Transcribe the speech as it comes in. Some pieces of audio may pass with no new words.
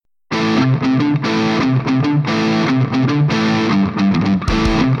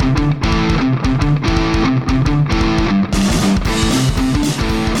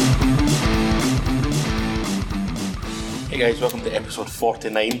episode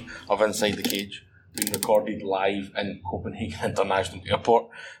 49 of Inside the Cage, being recorded live in Copenhagen International Airport.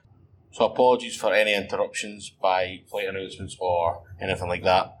 So apologies for any interruptions by flight announcements or anything like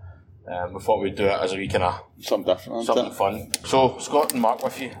that. We thought we'd do it as a week something different, something fun. So Scott and Mark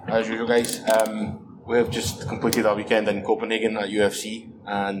with you as usual, guys. We have just completed our weekend in Copenhagen at UFC,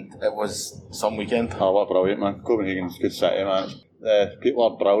 and it was some weekend. Oh, what brilliant, man! Copenhagen's a good city, man. The people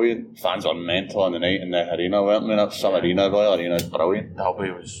are brilliant. Fans are mental on the night in the arena, weren't they? That's some arena, Royal Arena's brilliant. Dalby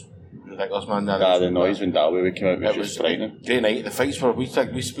was ridiculous, man. The noise when Dalby came out was just frightening. Great night. The fights were. We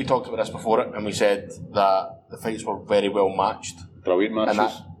talked about this before it, and we said that the fights were very well matched. Brilliant matches. And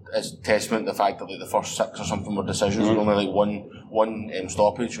that is testament to the fact that like the first 6 or something were decisions. With only like one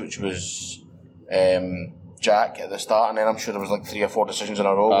stoppage, which was Jack at the start, and then I'm sure there was like 3 or 4 decisions in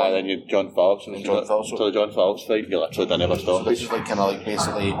a row. Then you had John Phillips. So the John Phillips fight, you literally didn't ever stop. So this is like kind of like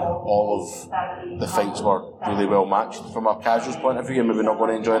basically all of the fights were really well matched from a casual's point of view, and maybe not going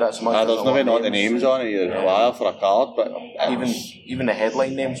to enjoy that so much. There's maybe not the names on it, you require for a card, but even the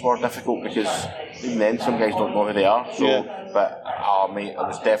headline names were difficult because even then some guys don't know who they are. So, but mate, it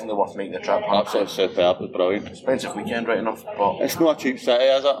was definitely worth making the trip. Absolutely superb, it was brilliant. Expensive weekend, right enough, but it's not a cheap city,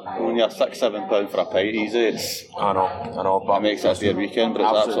 is it? When you're £6-7 for a pint, easy. I know, but it makes it a weekend, but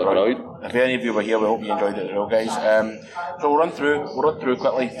it's absolutely brilliant. If any of you were here, we hope you enjoyed it as well, guys. So we'll run through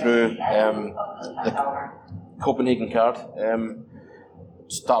quickly through the Copenhagen card.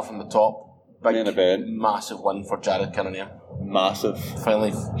 Start from the top. Big event. Massive win for Jared Cannonier. Massive.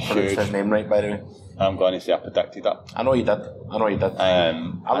 Finally pronounced his name right, by the way. I'm going to say I predicted it. I know you did. I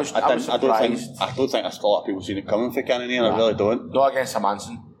was surprised. I don't think a lot of people seen it coming for Cannonier. I really don't. Not against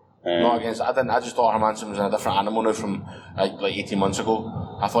Hermansen. Not against. I just thought Hermansen was in a different animal now from like 18 months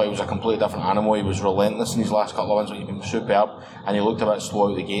ago. I thought he was a completely different animal. He was relentless in his last couple of wins, but he's been superb. And he looked a bit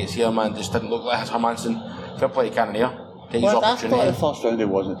slow out the gates here, man. Just didn't look like his Hermansen. Fair play to Cannonier. Take his opportunity. I thought the first round he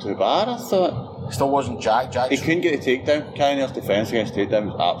wasn't too bad. I thought it still wasn't Jack. He couldn't get a takedown. Cannonier's defence against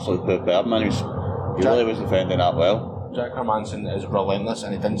takedown was absolutely superb, man. He really was defending that well. Jack Hermansen is relentless,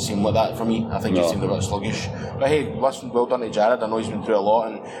 and he didn't seem like that for me. I think he seemed a bit sluggish. But hey, listen, well done to Jared. I know he's been through a lot,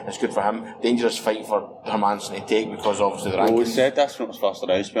 and it's good for him. Dangerous fight for Hermansen to take because obviously the rankings. Well, we said this when it was first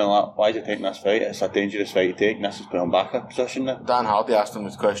announced. Like, why is he taking this fight? It's a dangerous fight to take, and this is putting him back in position now. Dan Hardy asked him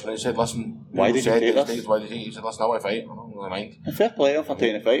this question. He said, "Listen, why did you take this? Why did you take it?" He said, "Listen, I want to fight. I don't really mind." And fair play him for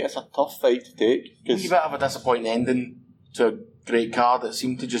taking the fight. It's a tough fight to take. A bit of a disappointing ending to a great card. It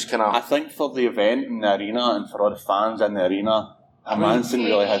seemed to just kind of. I think for the event in the arena and for all the fans in the arena, Hermansen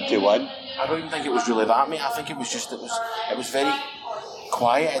really had to win. I don't even think it was really that, mate. I think it was very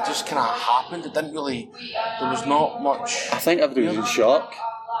quiet. It just kind of happened. It didn't really. There was not much. I think everybody was in shock.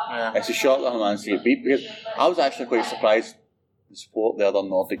 Yeah. It's a shock that Hermansen got beat because I was actually quite surprised the support the other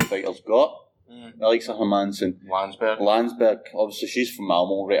Nordic fighters got. The likes of Hermansen, Landsberg. Obviously, she's from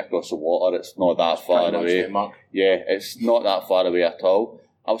Malmo, right across the water. It's not that far away. Yeah, it's not that far away at all.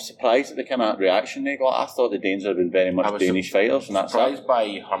 I was surprised at the kind of reaction they got. I thought the Danes had been very much Danish fighters, and that's surprised by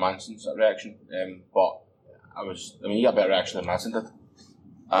Hermansen's reaction. But he got a better reaction than Madsen did.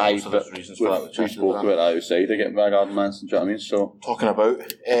 Aye, but we spoke about that outside to get back on Madsen. Do you know what I mean? So talking about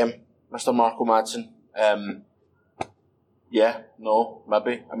Mr. Marco Madsen. Yeah, no,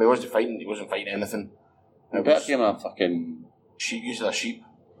 maybe. I mean, he wasn't fighting anything. You better give him a fucking sheep. You said a sheep.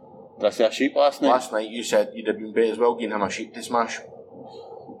 Did I say a sheep last night? Last night you said you'd have been better as well, giving him a sheep to smash.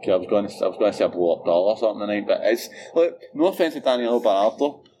 Okay, I was going to say a blow up doll or something tonight, but it's look. No offence to Daniel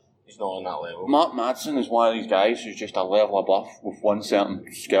Bernardo. He's not on that level. Mark Madsen is one of these guys who's just a level above with one certain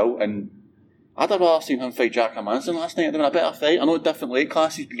skill, and I'd have rather seen him fight Jack Hermansen last night. It'd been a better fight. I know different weight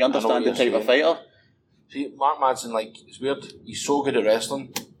classes, but you understand the type of fighter. See, Mark Madsen, it's weird. He's so good at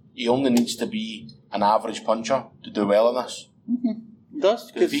wrestling. He only needs to be an average puncher to do well in this. Mm-hmm. He does.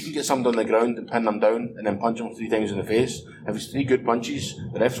 Because if he can get somebody on the ground and pin them down and then punch him 3 times in the face, if it's 3 good punches,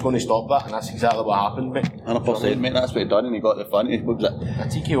 the ref's going to stop that, and that's exactly what happened, mate. 100%, mate. That's what he done, and he got the front. He was a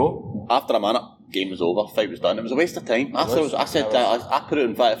TKO. After a minute, game was over. Fight was done. It was a waste of time. I put it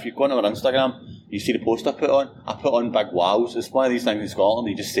in fact. If you go on our Instagram, you see the post I put on. I put on big wows. It's one of these things in Scotland.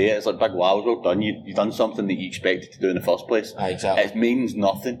 You just say it. It's like big wows. Well done. You've done something that you expected to do in the first place. Exactly. It means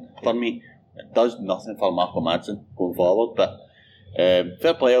nothing for me. It does nothing for Marco Madsen going forward. But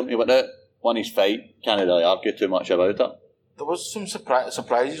fair play him. He went out, won his fight. Can't really argue too much about it. There was some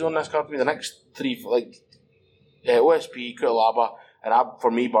surprises on this card. The next 3, OSP, Kutalaba, and for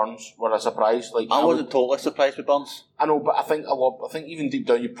me, Burns were a surprise. I wasn't totally surprised with Burns. I know, but I think even deep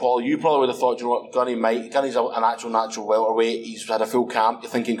down, you probably would have thought, you know what, Gunny's an actual natural welterweight. He's had a full camp. You're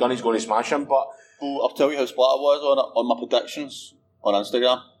thinking Gunny's going to smash him, but I'll tell you how split I was on my predictions on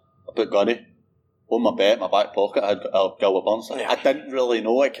Instagram. I put Gunny on my bet, my back pocket, I had Gilbert Burns. I didn't really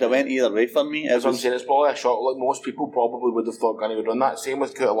know. It could have went either way for me. As I'm saying, it's probably a shock. Like most people probably would have thought Gunny would run that. Same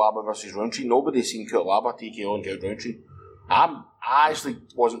with Cutelaba versus Roundtree. Nobody's seen Cutelaba TKO and get Roundtree. I actually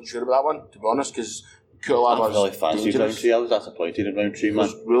wasn't sure about that one, to be honest, because Cutelaba was really fancy Roundtree. I was disappointed in Roundtree, man. I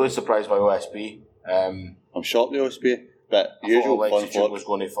was really surprised by OSP. I'm shocked with OSP, but I usual thought Alexei was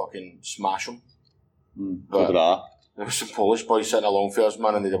going to fucking smash him. But there were some Polish boys sitting along for us,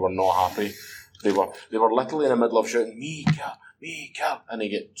 man, and they were not happy. They were literally in the middle of shouting, Mika, and they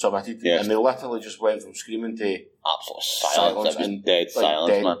get submitted. Yes. And they literally just went from screaming to absolute silence. It was and dead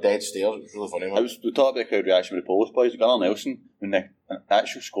silence, man. Dead stares. It was really funny, man. We talked about the crowd reaction with the Polish boys. Gunnar Nelson, when the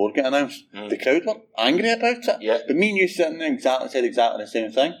actual score got announced, the crowd were angry about it. Yeah. But me and you sitting there said exactly the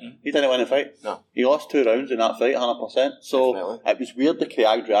same thing. He didn't win the fight. No. He lost 2 rounds in that fight, 100%. So Definitely. It was weird, the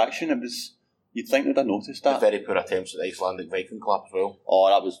crowd reaction. It was... You'd think they'd have noticed that. Very poor attempts at the Icelandic Viking clap as well. Oh,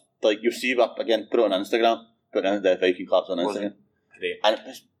 that was... Like, you'll see, again, put it on Instagram. Put the Viking claps on Instagram. Great. And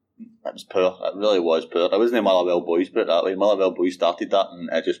it was poor. It really was poor. It wasn't the Motherwell boys, put it that way. Motherwell boys started that, and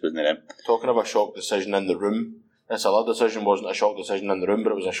it just wasn't them. Talking of a shock decision in the room, this other decision wasn't a shock decision in the room,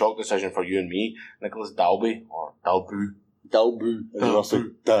 but it was a shock decision for you and me. Nicholas Dalby, or Dalbu,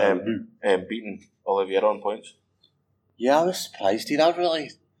 beating Oliveira on points. Yeah, I was surprised.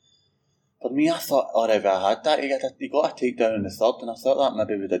 For me, I thought, if I had that, he got a takedown in the third, and I thought that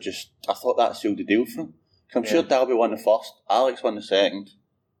maybe would have I thought that sealed the deal for him. I'm sure Dalby won the first, Alex won the second.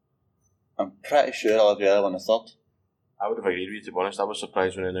 I'm pretty sure Oliveira won the third. I would have agreed with you, to be honest. I was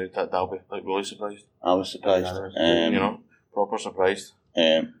surprised when he announced that Dalby. Like, really surprised. I was surprised. Proper surprised.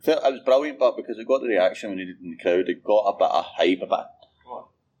 It was brilliant, but because it got the reaction when he did in the crowd, it got a bit of hype,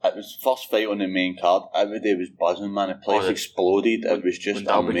 It was first fight on the main card. Everybody was buzzing, man. The place exploded. It was just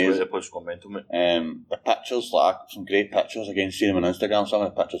amazing. The place got mental, mate. The pictures, some great pictures. Again, seeing them on Instagram, some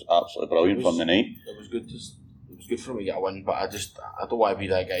of the pictures absolutely brilliant from the night. It was good. It was good for him to get a win, but I don't want to be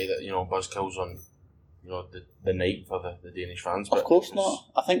that guy that buzzkills on the night for the Danish fans. Of course not.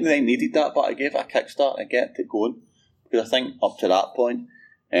 I think they needed that, but I gave it a kickstart and get it going because I think up to that point,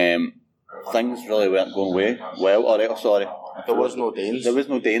 things really weren't going well. There was no Danes. There was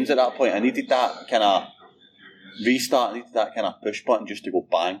no Danes at that point. I needed that kind of restart. I needed that kind of push button just to go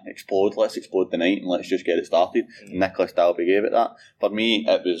bang, explode. Let's explode the night and let's just get it started. And Nicholas Dalby gave it that. For me,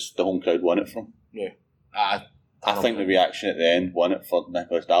 it was the home crowd won it from. Yeah. I think the reaction at the end won it for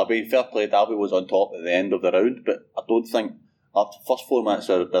Nicholas Dalby. Fair play, Dalby was on top at the end of the round, but I don't think after the first 4 minutes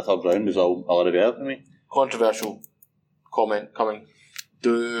of the third round was all Oliveira for me. Controversial comment coming.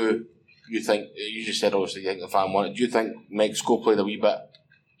 Do you think, you just said obviously you think the fan won it, do you think Mexico played a wee bit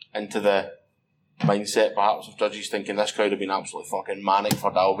into the mindset perhaps of judges thinking this crowd have been absolutely fucking manic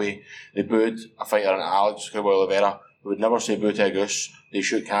for Dalby? They booed a fighter in Alex Oliveira. They would never say boo to a goose. They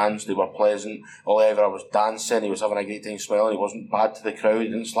shook hands, they were pleasant. Oliveira was dancing, he was having a great time smiling, he wasn't bad to the crowd, he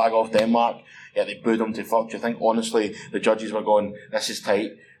didn't slag off Denmark, yet they booed him to fuck. Do you think honestly the judges were going, this is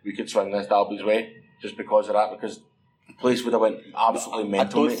tight, we could swing this Dalby's way just because of that? Because the place would have went absolutely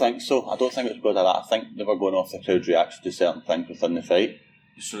mental. I don't think so. I don't think it was because of that. I think they were going off the crowd's reaction to certain things within the fight.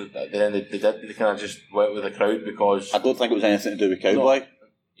 So then they kind of just went with the crowd because... I don't think it was anything to do with Cowboy.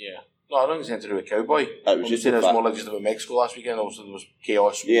 No, I don't think it's anything to do with Cowboy. It was just saying it's more like just about Mexico last weekend. Also, there was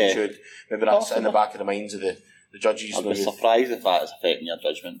chaos. Maybe that's in the back of the minds of the judges. I'd be surprised if that is affecting your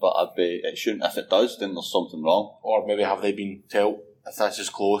judgment, but it shouldn't. If it does, then there's something wrong. Or maybe have they been told if this is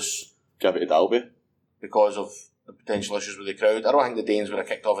close? Give it to Dalby. Because of the potential issues with the crowd. I don't think the Danes would have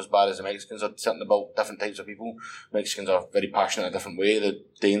kicked off as bad as the Mexicans are. Something about different types of people. Mexicans are very passionate in a different way. The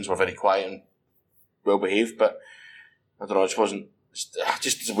Danes were very quiet and well behaved, but I don't know, it just wasn't.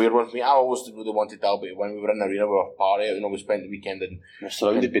 It's a weird one for me. I always really wanted Dalby to win. We were in the arena, we were partying, we spent the weekend in... We're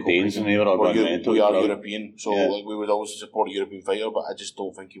surrounded by Danes and they were all We are European, so we would always support a European fighter, but I just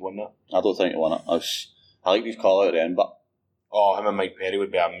don't think he won that. I don't think he won it. I like these call out at the end, but... Oh, him and Mike Perry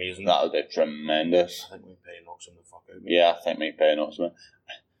would be amazing. That would be tremendous. I think Mike Perry knocks him the fuck out. Yeah, I think Mike Perry knocks him out.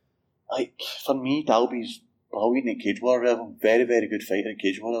 Like, for me, Dalby's brilliant at Cage Warriors level. Very, very good fighter at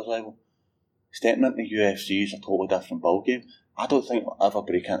Cage Warriors level. Stepping into UFC is a totally different ballgame. I don't think he'll ever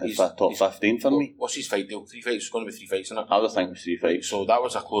break into the top 15 for me. What's his fight deal? 3 fights? It's going to be 3 fights, isn't it? I would think it was 3 fights. So that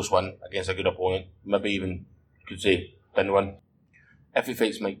was a close win against a good opponent. Maybe even, could say, didn't win. If he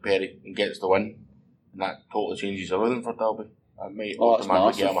fights Mike Perry and gets the win, that totally changes everything for Dalby. It might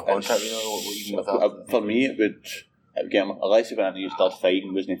automatically get him a contract, even with that. For me, it would get him, unless he went into his third fight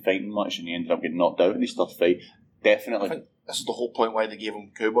and wasn't fighting much and he ended up getting knocked out in his third fight, definitely. I think this is the whole point why they gave him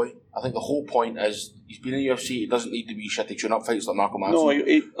Cowboy. I think the whole point is he's been in the UFC. He doesn't need to be shitty tune-up fights like Marco Manson.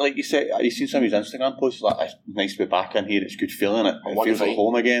 No, like you said, you've seen some of his Instagram posts. Like, it's nice to be back in here. It's good feeling. It feels like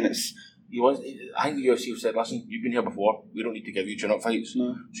home again. I think the UFC have said, listen, you've been here before, we don't need to give you tune-up fights.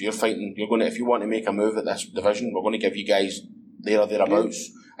 No. So you're fighting, if you want to make a move at this division, we're going to give you guys there or thereabouts.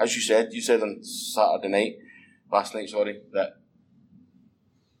 Yeah. As you said on last night, that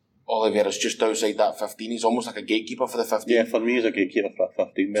Oliveira's just outside that 15. He's almost like a gatekeeper for the 15. Yeah, for me, he's a gatekeeper for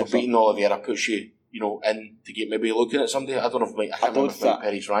 15. So beating Oliveira puts you, in to get maybe looking at somebody. I don't know if I can't remember if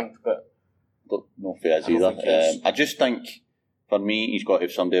Perry's ranked, but I don't know if he is either. I just think, for me, he's got to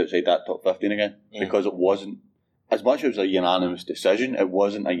have somebody outside that top 15 again, because it wasn't, as much as it was a unanimous decision, it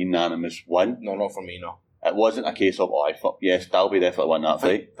wasn't a unanimous win. No, not for me, no. It wasn't a case of, yes, Dalby definitely won that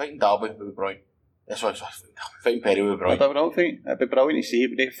fight. Fighting Dalby would be brilliant. That's why fighting Perry would be brilliant. It'd be brilliant to see,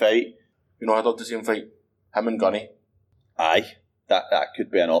 it'd be a great fight. I'd love to see him fight him and Gunny. Aye, that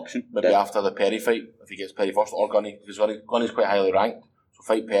could be an option. Maybe after the Perry fight, if he gets Perry first, or Gunny, because Gunny's quite highly ranked. So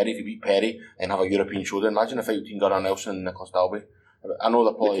fight Perry, if you beat Perry, and have a European showdown. Imagine a fight between Gunnar Nelson and Nicholas Dalby. I know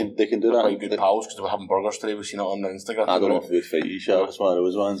they're probably they can do that. Quite good pals because they were having burgers today. We've seen it on Instagram. I don't know if they would fight each other. It's one of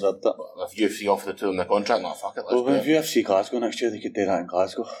those ones. If UFC offered the two of them the contract, fuck it. If UFC Glasgow next year, they could do that in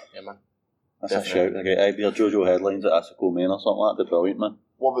Glasgow. Yeah, man. That's definitely a great idea. Jojo headlines at that's a cool main or something like that. They're brilliant, man.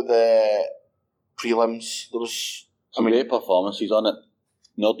 What about the prelims? There was great performances on it.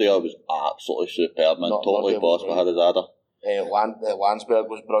 Nordea was absolutely superb, man. Totally boss behind his adder. Landsberg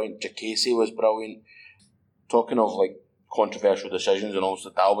was brilliant. Jacasey was brilliant. Talking of controversial decisions, and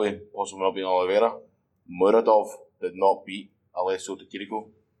also Dalby possibly not being Oliveira, Muradov did not beat Alessio Di Chirico.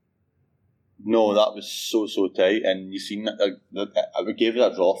 No, that was so tight, and you seen that. I would give it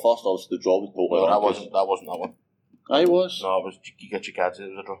a draw first. Obviously, the draw was totally. No, that wasn't that one. I was. No, it was Giga Chikadze.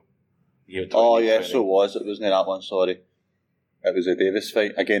 It was a draw. Oh yeah, so it was. It wasn't that one. Sorry, it was a Davis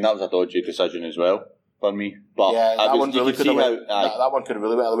fight. Again, that was a dodgy decision as well for me. But yeah, that one really could have went. That one could have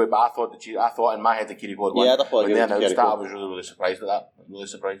really went the way. But I thought in my head the Chirico had won. Yeah, that's what I was really surprised at that. Really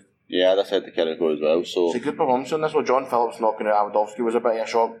surprised. Yeah, that's had the Chirico as well. So it's a good performance on this one. John Phillips knocking out Avdovsky was a bit of a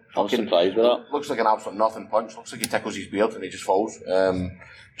shock. I'm surprised with that. Looks like an absolute nothing punch. Looks like he tickles his beard and he just falls.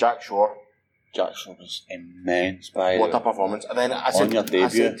 Jack Shore was immense. What a performance! And then I said to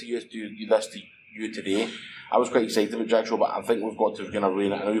you today, I was quite excited about Jack Shore, but I think we've got to kind of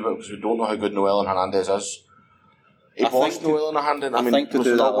rein it in a wee bit because we don't know how good Noel Hernandez is. He bossed Noel Hernandez. I mean, to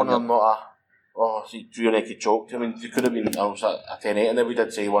do that one, I'm not a. Oh, see, drew naked choked. I mean, it could have been a 10-8, and then we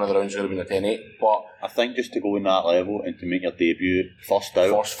did say one of the rounds could have been a 10-8. But I think just to go in that level and to make your debut first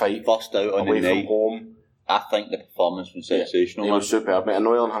out on away the night, from home, I think the performance was sensational. It was superb, mate. And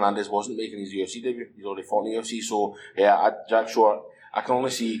Noel Hernandez wasn't making his UFC debut. He's already fought in the UFC, so yeah, Jack Shore. I can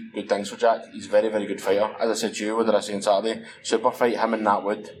only see good things for Jack. He's a very, very good fighter. As I said to you, what did I say on Saturday? Super fight, him and Nat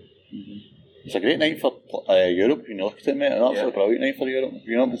Wood. Mm-hmm. It's a great night for Europe, when you look at it, mate. An absolutely brilliant night for Europe.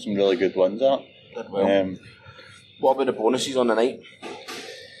 Europe with some really good ones at. Did well. What about the bonuses on the night?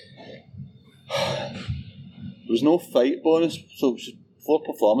 There was no fight bonus, so it was 4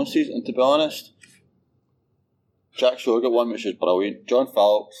 performances, and to be honest, Jack Shore got one which is brilliant. John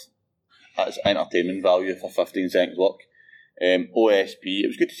Phillips, that's entertainment value for 15 seconds work. OSP, it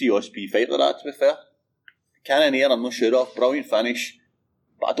was good to see OSP fight like that, to be fair. Cannonier, I'm not sure of, brilliant finish,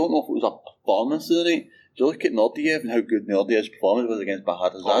 but I don't know if it was a performance of the night. Do you look at Nordiev and how good Nordiev's performance was against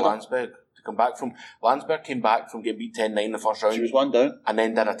Bahadurzada? Landsberg. Landsberg came back from getting beat 10-9 in the first round. She was 1 down. And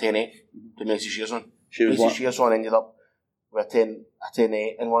then did a 10-8 to Macy Shearson. Macy Shearson ended up with a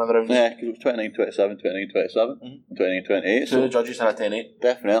 10-8 in one of the rounds. Yeah, because it was 29-27, 29-27, and 29-28. So the judges had a 10-8.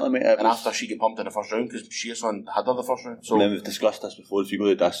 Definitely, mate. And after she got pumped in the first round, because Shearson had her the first round. So and then we've discussed this before, if you go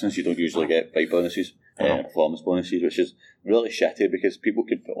the distance, you don't usually get fight bonuses, performance bonuses, which is really shitty because people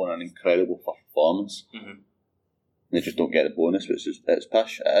could put on an incredible performance. Mm-hmm. They just don't get the bonus, which is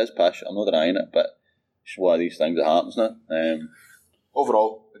pish. It is pish. I'm not denying it, but it's one of these things that happens now.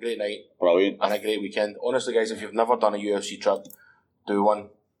 Overall, a great night, brilliant, and a great weekend. Honestly, guys, if you've never done a UFC trip, do one.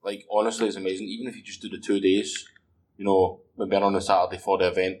 Honestly, it's amazing. Even if you just do the 2 days, maybe on a Saturday for the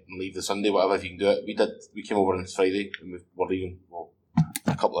event and leave the Sunday, whatever. If you can do it, we came over on Friday, and we're leaving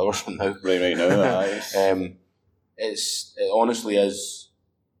a couple of hours from now. Right now. It honestly is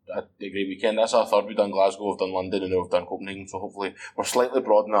a great weekend. That's our third. We've done Glasgow, we've done London, and now we've done Copenhagen. So hopefully we're slightly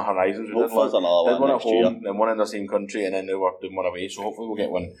broadening our horizons. We did one at home, then one in the same country, and then now we're doing one away. So hopefully we'll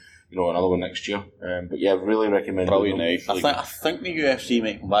get one, another one next year. But yeah, really recommend it. Probably nice. I think the UFC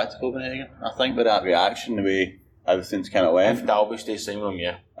might come back to Copenhagen. I think with that reaction, the way everything's kind of went. If Dalby stays signing him,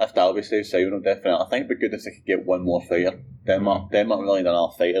 yeah. If Dalby stays signing him, definitely. I think it'd be good if they could get one more fighter. Denmark really done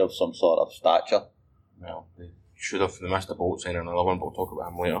a fighter of some sort of stature. Well, they should have. They missed a boat signing another one, but we'll talk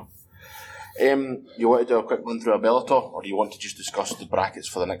about him later. You want to do a quick run through a Bellator, or do you want to just discuss the brackets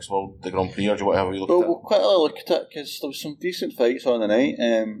for the next World, the Grand Prix, or do you want to have a look at it? We'll quickly look at it because there was some decent fights on the night.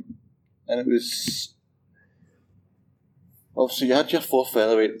 and it was obviously you had your 4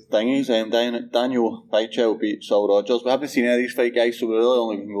 featherweight thingies, and Daniel Weichel beat Saul Rogers. We haven't seen any of these fight guys, so we really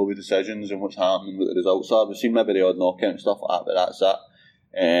only can go with decisions and what's happening, what the results are. We've seen maybe the odd knockout and stuff like that, but that's it.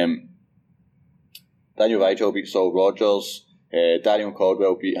 Daniel Weichel beat Saul Rogers. Daniel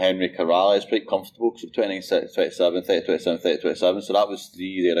Caldwell beat Henry Corrales. It's pretty comfortable because it was 29-27, 30-27, 30-27. So that was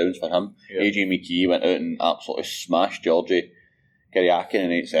 3 rounds for him. Yeah. AJ McKee went out and absolutely smashed Georgie Kiriakin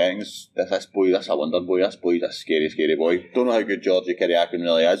in 8 seconds. That's a wonder boy. This boy's a scary, scary boy. Don't know how good Georgie Kiriakin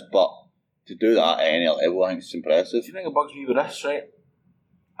really is, but to do that at any level, I think it's impressive. Do you think it bugs me with this, right?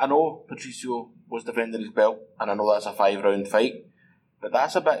 I know Patricio was defending his belt, and I know that's a 5-round fight, but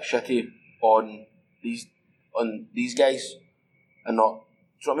that's a bit shitty on these guys. And not,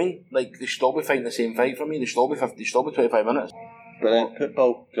 do you know what I mean? Like, they should all be fighting the same fight for me. They should all be 25 minutes. But then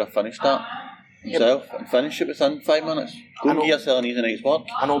Pitbull could have finished that himself and finish it within 5 minutes. Go and get yourself an easy night's work.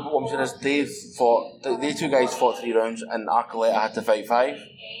 I know, but what I'm saying is they 2 guys fought 3 rounds and Archuleta had to fight 5.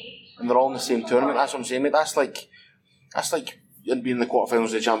 And they're all in the same tournament. That's what I'm saying, mate. That's like being in the quarterfinals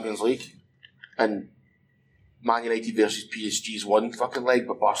of the Champions League. And Man United versus PSG's 1 fucking leg,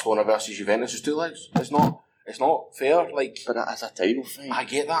 but Barcelona versus Juventus is 2 legs. It's not fair, like... But that is a title fight. I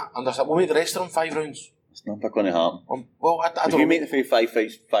get that. Understand? We'll make the rest of them 5 rounds. It's not going to happen. Well, I don't know. If you make the fight 5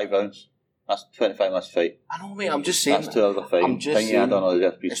 fights, 5 rounds, that's 25 minutes fight. I know, mate. I'm just saying... That's 2 hours of fight. I'm just saying... I don't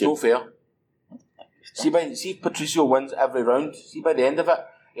know, it's not fair. See if Patricio wins every round, see by the end of it,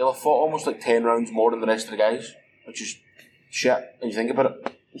 he'll have fought almost like 10 rounds more than the rest of the guys, which is shit, when you think about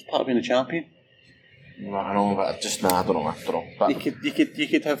it. It's part of being a champion. I know, but I don't know. But you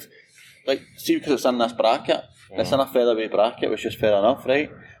could have... Like, see, because it's in this bracket, it's in a featherweight bracket, which is fair enough, right?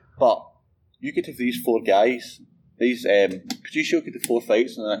 But you could have these 4 guys, Patricio could have 4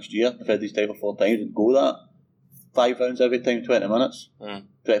 fights in the next year, defend his title 4 times and go that 5 rounds every time, 20 minutes,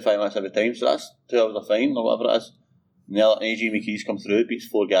 25 minutes every time, so that's 2 hours of fine or whatever it is. And then AJ McKee's come through, beats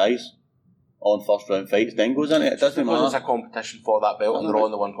 4 guys on first round fights, then goes in it. It doesn't matter. There's a competition for that belt and they're all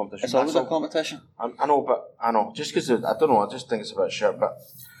in the one competition. It's always a competition. I know, just because, I don't know, I just think it's a bit shit, but...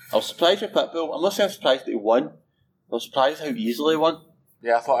 I was surprised with Pitbull. I'm not saying I'm surprised that he won. I was surprised how easily he won.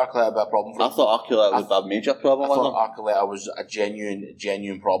 Yeah, I thought Archuleta had a problem for him. I thought Archuleta was a major problem. I thought Archuleta was a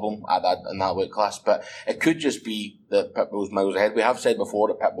genuine problem in that weight class, but it could just be that Pitbull's miles ahead. We have said before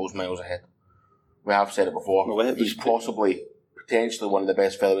that Pitbull's miles ahead. We have said it before. Well, he's potentially one of the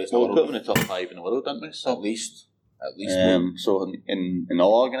best featherweights in the world. We put him in the top 5 in the world, didn't we? So, at least. So in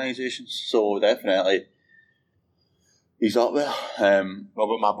all organisations, so definitely he's up there. What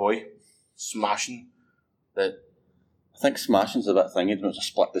about my boy? Smashing. I think smashing's a bit thingy, but it's a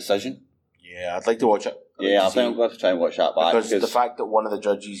split decision. Yeah, I'd like to watch it. I think I'm going to try and watch that back. Because the fact that one of the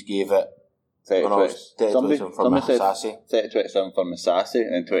judges gave it 30-27 for Masasi. 30-27 for Masasi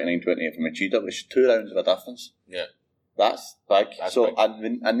and then 29-28 for Machida, which is 2 rounds of a difference. Yeah. That's big. Big.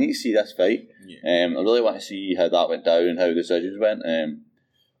 I need to see this fight. Yeah. I really want to see how that went down, how the decisions went.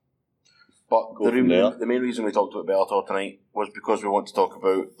 But the main reason we talked about Bellator tonight was because we want to talk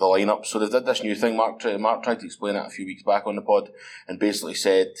about the lineup. So they did this new thing. Mark tried to explain it a few weeks back on the pod and basically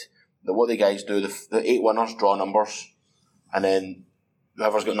said that what the guys do, the 8 winners draw numbers, and then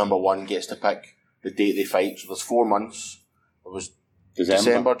whoever's got number 1 gets to pick the date they fight. So there's 4 months. It was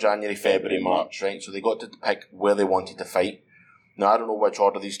December, January, February, March, right? So they got to pick where they wanted to fight. Now, I don't know which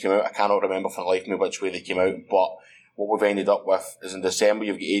order these came out. I cannot remember for the life of me which way they came out, but what we've ended up with is in December,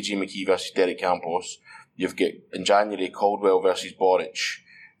 you've got AJ McKee versus Derek Campos. You've got, in January, Caldwell versus Boric.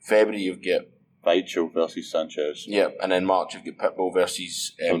 February, you've got Weichel versus Sanchez. Yeah, and then March, you've got Pitbull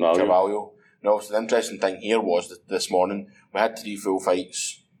versus Carvalho. Now, so the interesting thing here was that this morning, we had 3 full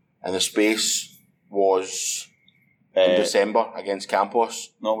fights, and the space was in December against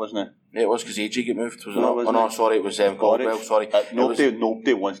Campos. No, wasn't it? Yeah, it was because AJ got moved. Was it not? Oh, no, sorry, it was Caldwell. Sorry.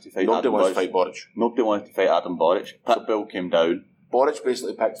 Nobody wants to fight Nobody wants to fight Boric. Nobody wants to fight Adam Boric. Pitbull came down. Boric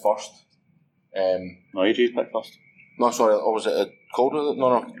basically picked first. No, AJ picked first. No, sorry, or was it Caldwell?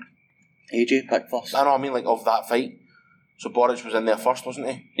 No. AJ picked first. I know, I mean, like, of that fight. So Boric was in there first, wasn't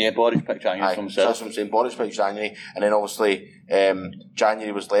he? Yeah, Boric picked January for himself. So that's what I'm saying. Boric picked January, and then obviously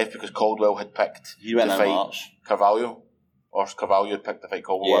January was left because Caldwell had picked he went to in fight March. Carvalho. Or Carvalho had picked the fight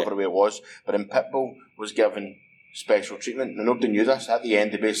Caldwell, whatever way it was. But then Pitbull was given special treatment. Now, nobody knew this. At the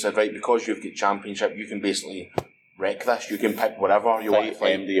end, they basically said, right, because you've got championship, you can basically wreck this. You can pick whatever you want to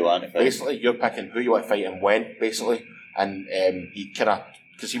fight. You want to fight. Basically, you're picking who you want to fight and when, basically. And he kind of,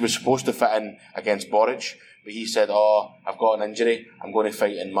 because he was supposed to fit in against Boric, but he said, I've got an injury, I'm going to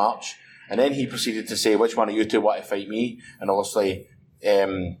fight in March. And then he proceeded to say, which one of you two want to fight me? And obviously,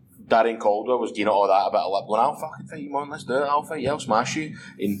 Darren Caldwell was giving it all that a bit of lip, going, I'll fucking fight you, man, let's do it, I'll fight you, I'll smash you.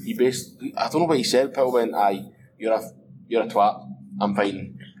 And he basically, I don't know what he said, Pitbull went, aye, you're a twat, I'm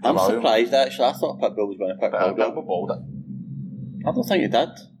fighting. I'm surprised actually, I thought Pitbull was going to pick Caldwell. Pitbull balled it. I don't think he did.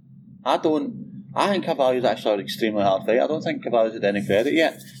 I think Cavallo's actually an extremely hard fight. I don't think Cavallo's had any credit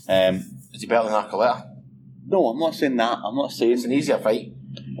yet. Is he better than Archuleta? No, I'm not saying that. I'm not saying it's an easier fight.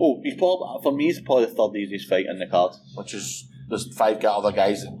 Oh, for me, he's probably the third easiest fight in the card. Which is, there's 5 other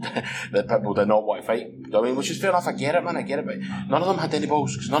guys that Pitbull did not want to fight. You know what I mean? Which is fair enough, I get it, man, I get it, but none of them had any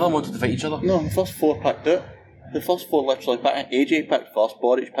balls, because none of them wanted to fight each other. No, the first 4 picked out. The first 4 literally picked. AJ picked first,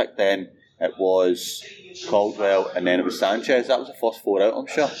 Boric picked then, it was Caldwell, and then it was Sanchez. That was the first 4 out, I'm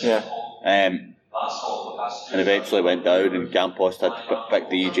sure. Yeah. And eventually went down, and Campos had to pick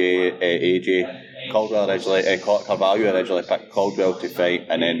the AJ. Caldwell originally, Carvalho originally picked Caldwell to fight,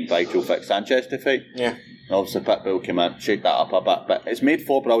 and then Vital picked Sanchez to fight. Yeah. And obviously Pitbull came in, shake that up a bit, but it's made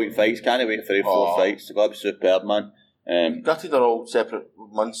 4 brilliant fights. Can't wait for 4 fights. It's got to be superb, man. Gutted are all separate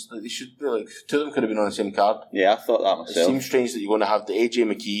months. They should be like 2 of them could have been on the same card. Yeah, I thought that myself. It seems strange that you're going to have the AJ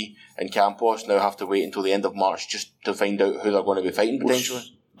McKee and Campos now have to wait until the end of March just to find out who they're going to be fighting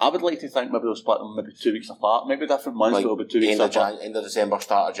potentially. I would like to think maybe they'll split them maybe 2 weeks apart, maybe different months, like, but it'll be 2 weeks apart. End of December,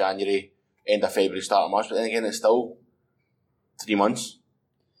 start of January, end of February, start of March. But then again, it's still 3 months,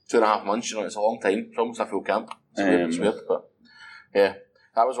 2.5 months. You know, it's a long time. It's almost a full camp. It's weird, but yeah.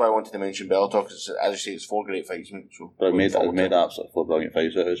 That was why I wanted to mention Bellator, because as you say, it's 4 great fights, mate. So but it made absolutely 4 brilliant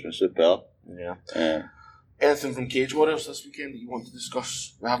fights. It's been superb. Yeah. Anything from Cage Warriors this weekend that you want to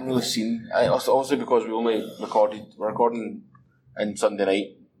discuss? We haven't really seen. Obviously, because we only we're recording on Sunday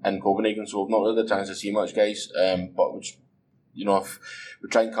night in Copenhagen, so we've not really had the chance to see much, guys. But if we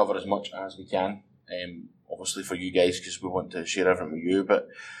try and cover as much as we can, obviously for you guys, because we want to share everything with you. But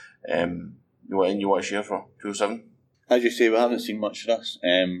you want to share for 207? As you say, we haven't seen much of this.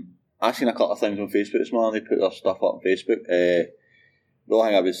 I've seen a couple of things on Facebook this morning. They put their stuff up on Facebook. The only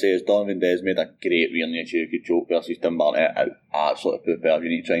thing I would say is Donovan Dez made a great Rear Naked Choke versus Tim Barnett out. Absolutely superb. You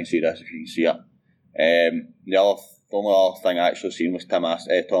need to try and see this if you can see it. The only other thing I actually seen was Tom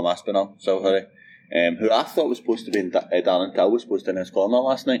Aspinall, who I thought was supposed to be in Darren Till was supposed to be in his corner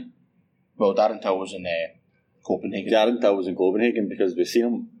last night. Well, Darren Till was in Copenhagen. Darren Till was in Copenhagen because we've seen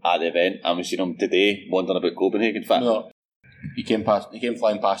him at the event and we've seen him today wondering about Copenhagen. No, he came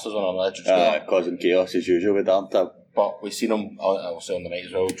flying past us on an electric scooter, causing chaos as usual with Darren Till. But we've seen him also on the night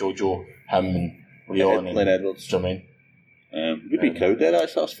as well. Jojo, him, and Leon and Edwards. Jermaine. Good big crowd there.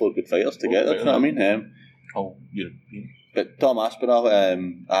 That's 4 good fighters together. Do you know what I mean? All European. But Tom Aspinall,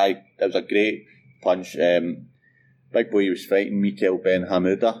 it was a great punch. Big boy was fighting Mikael Ben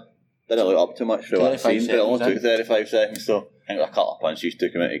Hamuda. Didn't look up too much for what I've seen, but it only took 35 seconds, so I think a couple of punches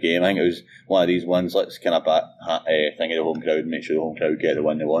took him out of the game. I think it was one of these ones, let's kind of thing of the home crowd and make sure the home crowd get the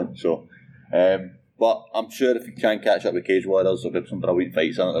win they want. So, but I'm sure if you can catch up with Cage Warriors, there'll be some brilliant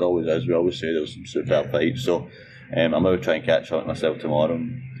fights in it. There always is. We always say there's some superb fights. So, I'm going to try and catch up with myself tomorrow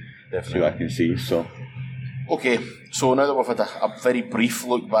and see what I can see. So, okay, so now that we've had a very brief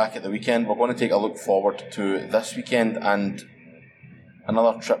look back at the weekend, we're going to take a look forward to this weekend and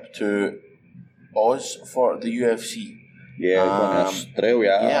another trip to Oz for the UFC. Yeah, going to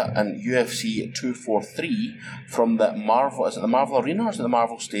Australia. Yeah, and UFC 243 from the Marvel. Is it the Marvel Arena or is it the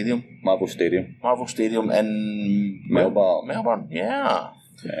Marvel Stadium? Marvel Stadium. Marvel Stadium in Melbourne, yeah.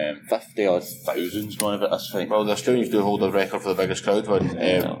 50,000 going about this fight. Well, the Australians do hold the record for the biggest crowd when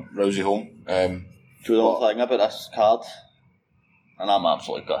Rousey home. So the only thing about this card, and I'm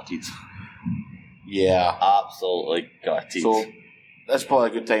absolutely gutted. Yeah. Absolutely gutted. So, that's probably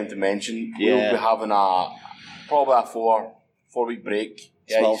a good time to mention. Yeah. We'll be having probably a 4-week break.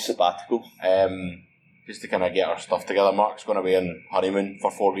 Small sabbatical. Just to kind of get our stuff together. Mark's going to be in honeymoon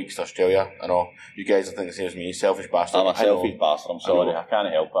for 4 weeks to Australia. I know you guys are thinking the same as me, selfish bastard. I'm a selfish bastard, I'm sorry, I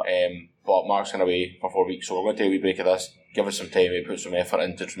can't help it. But Mark's going to be for 4 weeks, so we're going to take a wee break of this, give us some time to put some effort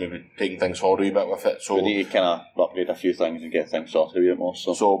into maybe taking things forward a wee bit with it. So we need to kind of upgrade a few things and get things sorted a wee bit more.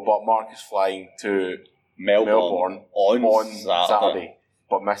 But Mark is flying to Melbourne on Saturday,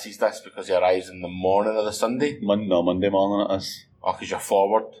 but misses this because he arrives in the morning of the Sunday. Monday morning it is. Oh, because you're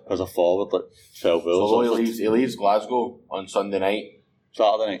forward. Because I'm forward, like 12 hours. So he leaves Glasgow on Sunday night.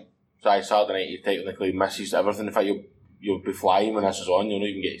 Saturday night he technically misses everything. In fact, you'll be flying when this is on. You'll not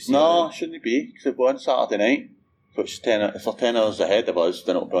even get to see it. Shouldn't it be? Because we're on Saturday night. So it's 10 hours ahead of us,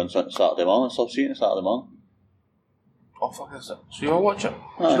 then it'll be on Saturday morning. So I'll see it Saturday morning. Oh, fuck is it? So you'll watch it?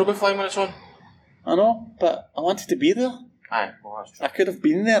 Should you not be flying when it's on? I know, but I wanted to be there. Aye, well, that's true. I could have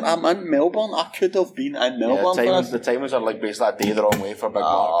been there. I'm in Melbourne. I could have been in Melbourne. The timings are like basically a day the wrong way for Big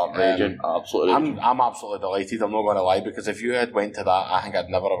Mark. Absolutely. I'm absolutely delighted. I'm not going to lie, because if you had went to that, I think I'd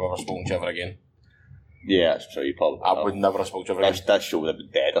never have ever spoken to you ever again. Yeah, that's true. You probably. I would never have spoken to you ever again. That show would have been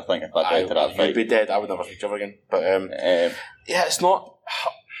dead. I think if I went to that fight, you'd be dead. I would never speak to you ever again. But yeah, it's not.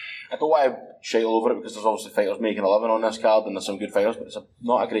 I don't want to shite all over it because there's obviously fighters making a living on this card and there's some good fighters, but it's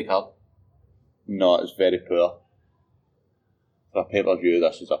not a great card. No, it's very poor. For a pay-per-view,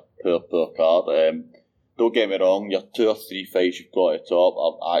 this is a poor card. Don't get me wrong, your 2 or 3 fights you've got at the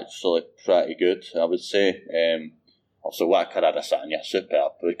top are actually pretty good, I would say. Also, Whittaker Adesanya,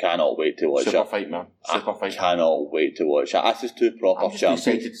 superb. We cannot wait to watch it. Super fight, man. Super fight. Cannot wait to watch it. This is 2 proper champions. I'm just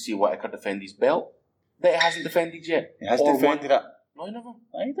excited to see Whittaker defend his belt that he hasn't defended yet. He has defended it. No, he never.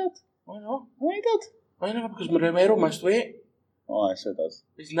 No, he did. Why not? No, he did. Why never? Because Romero missed weight. Oh, yes, it does.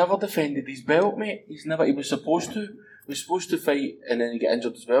 He's never defended his belt, mate. He was supposed to. He was supposed to fight and then he got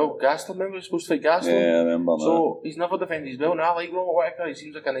injured as well. Gastelum, remember? He was supposed to fight Gastelum. Yeah, I remember. So he's never defended his belt. Now I like Robert Whittaker. He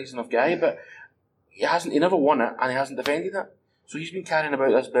seems like a nice enough guy, but he never won it and he hasn't defended it. So he's been carrying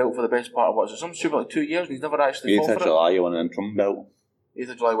about this belt for the best part of what is it? Some super like 2 years and he's never actually fought for it. 8th of July, he won an interim belt. 8th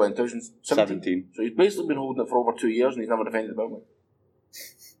of July, 2017. So he's basically been holding it for over 2 years and he's never defended the belt, mate.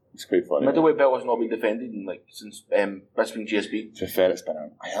 It's quite funny. Middleweight belt has not been defended in, since Bisping GSP. To be fair, it's been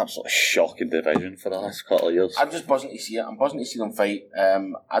an absolutely shocking division for the last couple of years. I'm just buzzing to see it. I'm buzzing to see them fight.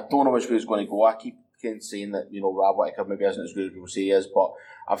 I don't know which way it's going to go. I keep saying that, Rob Whittaker maybe isn't as good as people say he is, but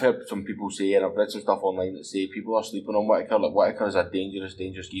I've heard some people say, and I've read some stuff online that say people are sleeping on Whittaker. Like, Whittaker is a dangerous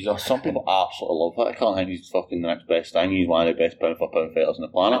geezer. Some people absolutely love Whittaker. I think he's fucking the next best thing. He's one of the best pound for pound fighters on the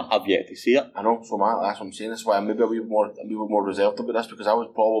planet. I've yet to see it. I know, so that's what I'm saying. That's why I'm maybe a wee bit more reserved about this, because I was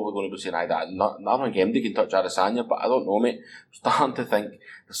probably going to be saying, I don't think MD can touch Adesanya, but I don't know, mate. I'm starting to think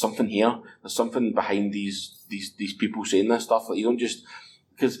there's something here. There's something behind these people saying this stuff. Like, you don't just...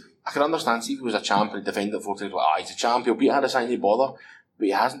 Because I can understand, see if he was a champ and he defended it 4 times, he's a champ, he'll beat Adesanya, bother. But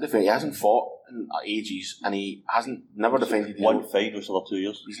he hasn't fought in ages, and he never defended his one fight was over 2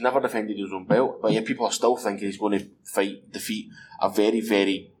 years. He's never defended his own belt, but yet people are still thinking he's going to defeat a very,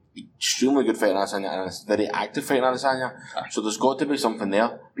 very extremely good fighter in Adesanya and a very active fighter in Adesanya. So there's got to be something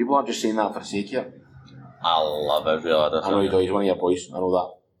there. People aren't just saying that for the sake of it. I love Israel Adesanya. I know you do, he's one of your boys, I know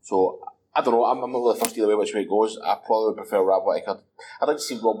that. So I don't know, I'm not really fussed either way which way it goes. I probably would prefer Rob Whittaker. I'd like to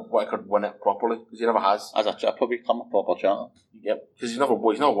see Rob Whittaker win it properly, because he never has. As a chap, he'll become a proper champion. Yep, because he's never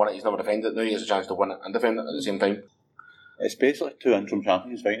won it, he's never defended it. Now he has a chance to win it and defend it at the same time. It's basically 2 interim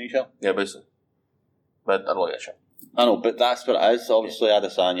champions fighting each other. Yeah, basically. But I don't like that shit. I know, but that's what it is. Obviously,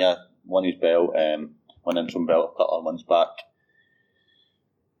 Adesanya won his belt, won interim belt a couple of months back.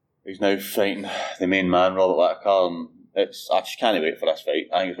 He's now fighting the main man, Robert Whittaker, and I just can't wait for this fight.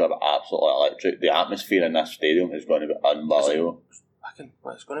 I think it's going to be absolutely electric. The atmosphere in this stadium is going to be unbelievable.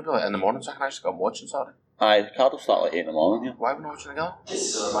 It's going to be like in the morning, so I can actually go and watch it, sorry. Aye, the card will start like 8 in the morning here. Why are we not watching together?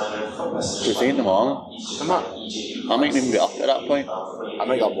 It's 8 in the morning. I might even be up at that point. I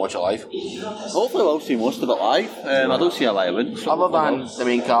might go and watch it live. Hopefully we'll see most of it live. I don't see a live win. Other than the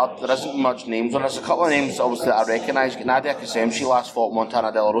main card, there isn't much names on it. There's a couple of names obviously that I recognise. Nadia Kasem, she last fought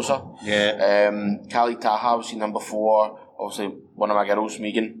Montana De La Rosa. Yeah. Khalid Taha, I've seen him before. Obviously one of my girls,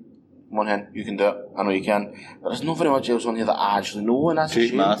 Megan. Come on, hen, you can do it. I know you can. But there's not very much else on here that I actually know, and that's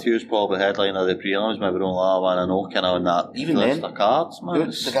Jake Matthews, probably headline of the prelims, maybe the only one I know kind of on that. Even then, the cards, man.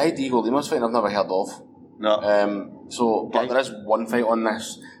 The guy Diego Lima's fighting I've never heard of. No. But there is one fight on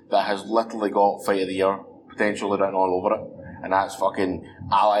this that has literally got fight of the year potentially written all over it, and that's fucking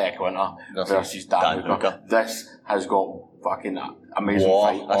Ali Aquinta versus Dan Hooker. This has got fucking amazing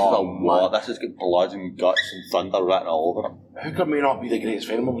fight. This is a war. This has got blood and guts and thunder written all over it. Hooker may not be the greatest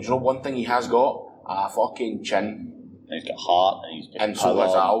fighter, but you know one thing he has got? A fucking chin. And he's got heart, and so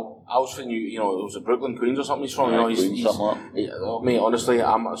has Al. Al's from it was Brooklyn, Queens or something he's from. Mate, honestly,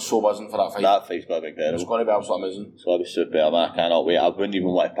 I'm so buzzing for that fight. That fight's going to be incredible. It's going to be absolutely amazing. It's going to be superb, man. I cannot wait. I wouldn't even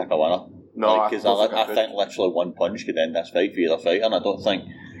want to pick a winner. No, because I think literally one punch could end this fight for either fighter, and I don't think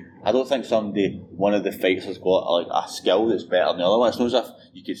one of the fighters has got like a skill that's better than the other one. It's not as if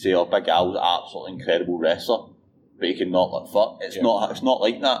you could say, Big Al's an absolutely incredible wrestler, but he can knock like fuck. It's not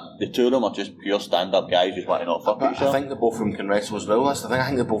like that. The two of them are just pure stand-up guys just want to knock fuck each other. I think that both of them can wrestle as well. I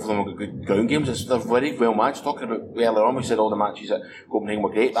think that both of them have got good ground games. They're very well matched. Talking about earlier on, we said all the matches at Copenhagen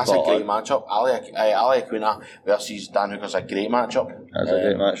were great. That's a great matchup. Ali Aquinta versus Dan Hooker's a great matchup. That's a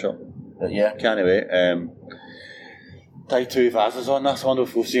great matchup. Yeah. Can't wait. Tie 2 vases on this one,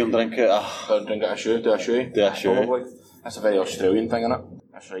 we'll see him drink it. Drink it a shoe, do a shoe. Probably. That's a very Australian thing, isn't it?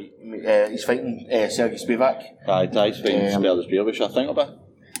 That's right. He's fighting Sergey Spivak. Aye, Ty's fighting Spivak, which I think will be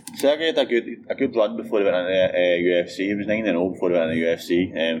Sergey had a good run before he went into UFC. He was 9-0 before he went into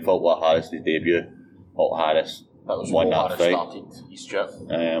UFC. Fought Will Harris his debut. Will Harris won that fight.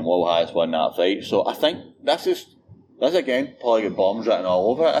 Will Harris won that fight. So I think this again probably got bombs written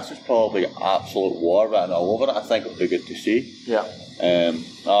all over it. This is probably absolute war written all over it. I think it'll be good to see. Yeah.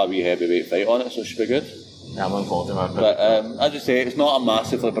 A wee heavyweight fight on it, so it should be good. Yeah, I'm looking forward to it, man. But as I say, it's not a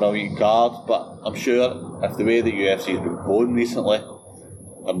massively brilliant card, but I'm sure if the way the UFC has been going recently,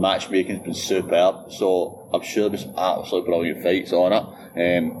 the matchmaking's been superb, so I'm sure there's some absolutely brilliant fights on it.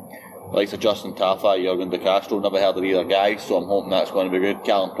 Like Justin Tafa, Jurgen De Castro, never heard of either guy, so I'm hoping that's going to be good.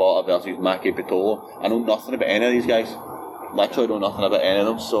 Callum Potter versus Maki Pitolo. I know nothing about any of these guys. Literally know nothing about any of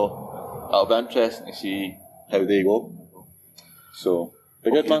them, so it'll be interesting to see how they go. So,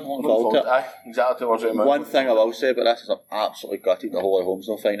 be good, man. Looking forward to it. Exactly what's it, One thing I will say about this is I'm absolutely gutted the Holly Holmes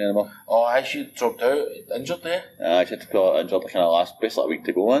not fighting anymore. Oh, she dropped out, injured there? Yeah, she had to pull out injured kind of basically a week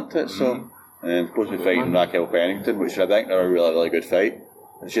to go into it, so. And supposed to be fighting Raquel Pennington, which I think are a really, really good fight.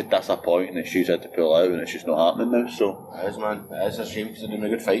 It's just disappointing that she's had to pull out and it's just not happening now, so. It is, man. It is a shame because they're doing a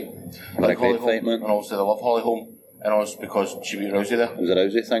good fight. A great fight, man. And also they love Holly Holm. And also because she beat Rousey there. It was a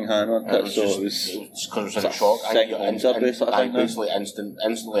Rousey thing, wasn't it? It was because it was such a shock.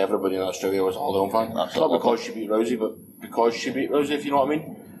 Instantly everybody in Australia was a Holly Holm fan. Not because she beat Rousey, but because she beat Rousey, if you know what I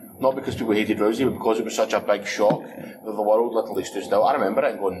mean. Not because people hated Rousey, but because it was such a big shock that the world literally stood still. I remember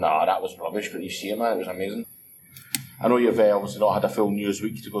it and going, nah, that was rubbish, but you see it, man, it was amazing. I know you've obviously not had a full news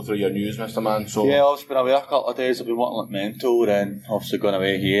week to go through your news, Mr. Man. So yeah, I've been away a couple of days. I've been working like mental, then obviously going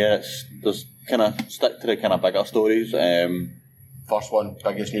away here. There's kind of stick to the kind of bigger stories. First one,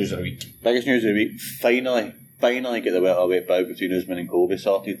 biggest news of the week. Biggest news of the week. Finally get the welterweight bout between Usman and Colby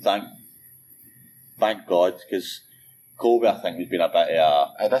sorted. Thank God, because Colby, I think, has been a bit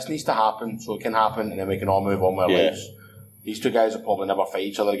of this needs to happen, so it can happen, and then we can all move on with our lives. These two guys will probably never fight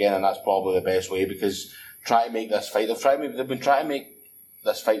each other again, and that's probably the best way, because try to make this fight. They've been trying to make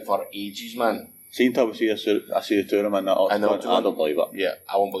this fight for ages, man. Seeing to see the two of them in that octagon, I don't believe it. Yeah,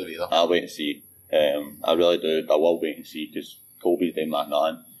 I won't believe it either. I'll wait and see. I really do. I will wait and see, because Colby's doing that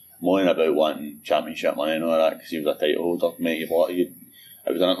nothing. Moaning about wanting championship money and all that, because he was a title holder. Mate, it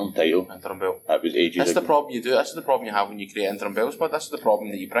was an interim title. Interim belt. It was ages That's ago. the problem you do. That's the problem you have when you create interim belts, but that's the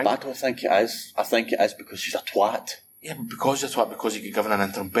problem that you bring. But I don't think it is. I think it is because she's a twat. Yeah, but because you're a twat, because you get given an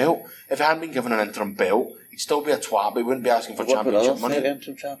interim belt. If he hadn't been given an interim belt, he'd still be a twat, but he wouldn't be asking for championship money.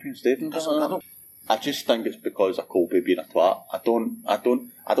 Interim champions, David. I just think it's because of Colby being a twat. I don't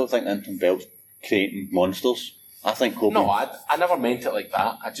think the interim belt's creating monsters. I think Colby. No, I never meant it like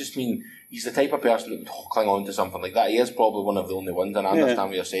that. I just mean he's the type of person that would cling on to something like that. He is probably one of the only ones, and I understand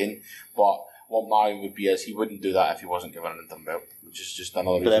what you're saying. But what my would be is he wouldn't do that if he wasn't given an interim belt, which is just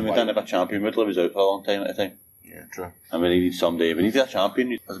another reason. But then we didn't have a champion. Woodley was out for a long time at the time. Yeah, true. I mean, he needs somebody. We needed a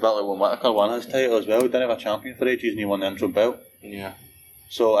champion. It was about like when Whittaker won his title as well. We didn't have a champion for ages, and he won the interim belt. Yeah.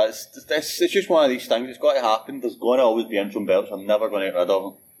 So it's just one of these things. It's got to happen. There's going to always be interim belts. I'm never going to get rid of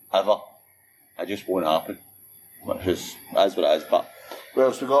them ever. It just won't happen. Which is what it is. But what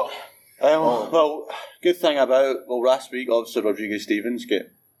else we got? Well, good thing about last week, obviously Rodriguez Stevens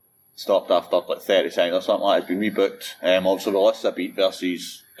get stopped after like 30 seconds or something like that. It's been rebooked. Obviously we lost a beat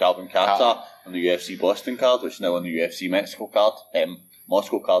versus Calvin Kattar on the UFC Boston card, which is now on the UFC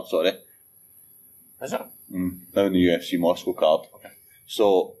Moscow card, sorry. Is it? Now on the UFC Moscow card. Okay.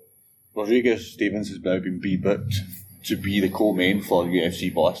 So Rodriguez Stevens has now been rebooked to be the co-main for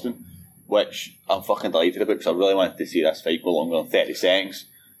UFC Boston, which I'm fucking delighted about because I really wanted to see this fight go longer than 30 seconds.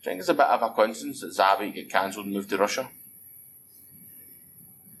 Do you think it's a bit of a coincidence that Zabit get cancelled and moved to Russia?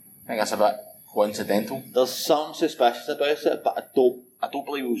 I think that's a bit coincidental. There's some suspicious about it, but I don't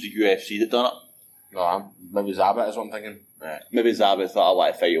believe it was the UFC that done it. No, maybe Zabit is what I'm thinking. Right. Maybe Zabit thought, I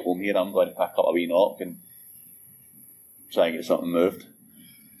want to fight at home here, I'm going to pick up a wee knock and try and get something moved.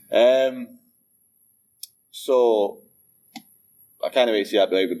 So I can't wait to see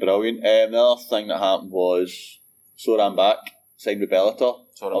that, but it would be brilliant. The other thing that happened was Soran back, signed with Bellator.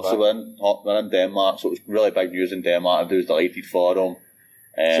 Also we're in Denmark, so it was really big news in Denmark. I was delighted for him.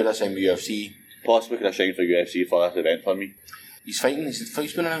 Should have signed with UFC. Possibly could have signed for UFC for this event for me. He's fighting, the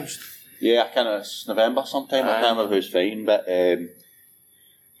fight's been announced? Yeah, it's November sometime. I can't remember who's fighting, but good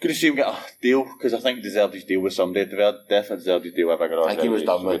to see him get a deal, because I think he deserved his deal with somebody. Definitely deserved his deal with Bigger. I think he was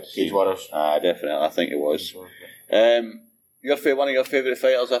done with Cage Warriors. Definitely, I think it was. One of your favourite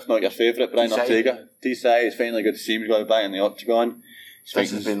fighters, if not your favourite, Brian Ortega. T-Side, it's finally good to see him. He's got back in the octagon.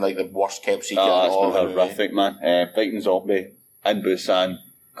 This has been like the worst kept secret. It's been horrific, man. Fighting Zombie in Busan,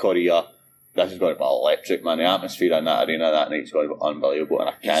 Korea. This is going to be electric, man. The atmosphere in that arena that night's going to be unbelievable, and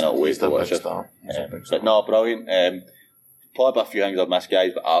I cannot wait to watch it. But no, brilliant. probably a few things I've missed,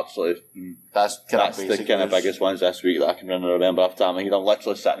 guys, but absolutely, that's the kind of biggest ones this week that I can remember off the top of my head. I'm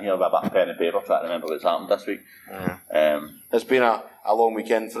literally sitting here with a bit of pen and paper trying to remember what's happened this week. It's been a long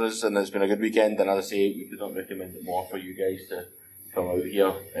weekend for us, and it's been a good weekend, and as I say, we could not recommend it more for you guys to come out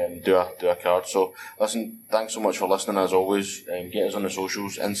here and do a card. So listen, thanks so much for listening as always. Get us on the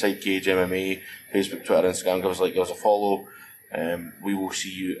socials, Inside Cage MMA, Facebook, Twitter, Instagram. Give us a follow. We will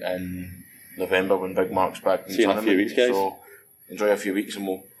see you in November when Big Mark's back. See you in a few weeks, guys. So enjoy a few weeks, and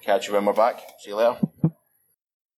we'll catch you when we're back. See you later.